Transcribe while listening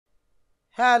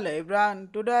Hello everyone,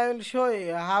 today I will show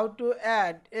you how to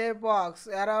add a box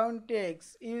around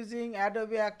text using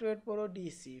Adobe Acrobat Pro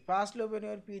DC. First open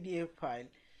your PDF file.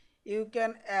 You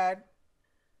can add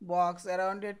box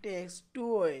around a text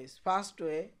two ways. First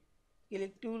way,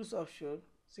 click tools option,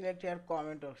 select your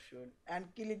comment option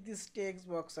and click this text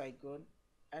box icon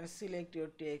and select your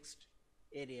text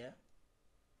area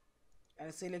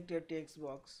and select your text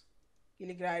box.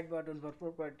 Click right button for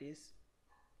properties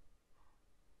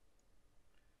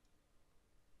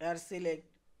and select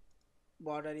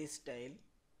border style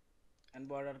and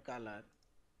border color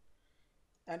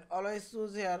and always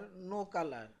choose here no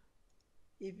color.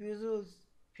 If you choose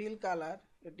fill color,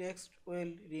 your text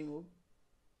will remove,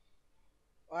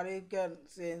 or you can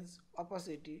change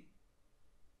opacity,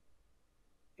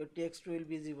 your text will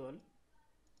visible.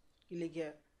 Click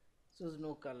here, choose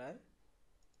no color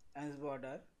and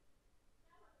border.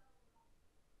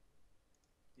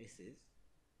 This is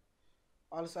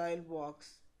also I will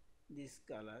box this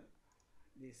color,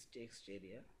 this text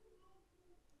area.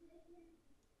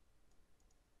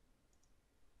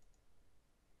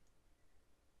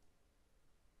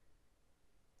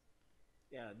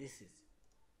 Yeah, this is.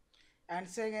 And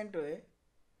second way,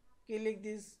 click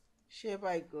this shape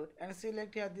icon and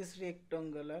select here this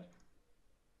rectangular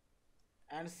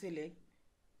and select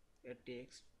your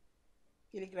text.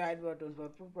 Click right button for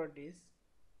properties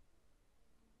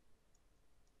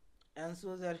and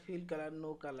choose your fill color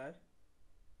no color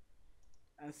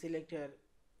and select here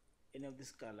any of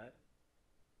this color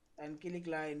and click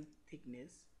line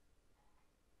thickness.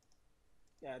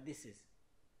 Yeah, this is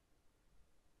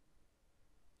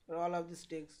for all of these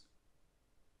text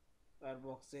or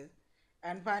boxes.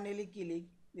 And finally click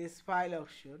this file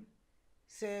option,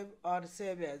 save or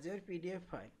save as your PDF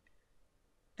file.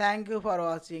 Thank you for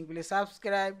watching. Please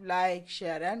subscribe, like,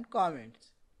 share and comment.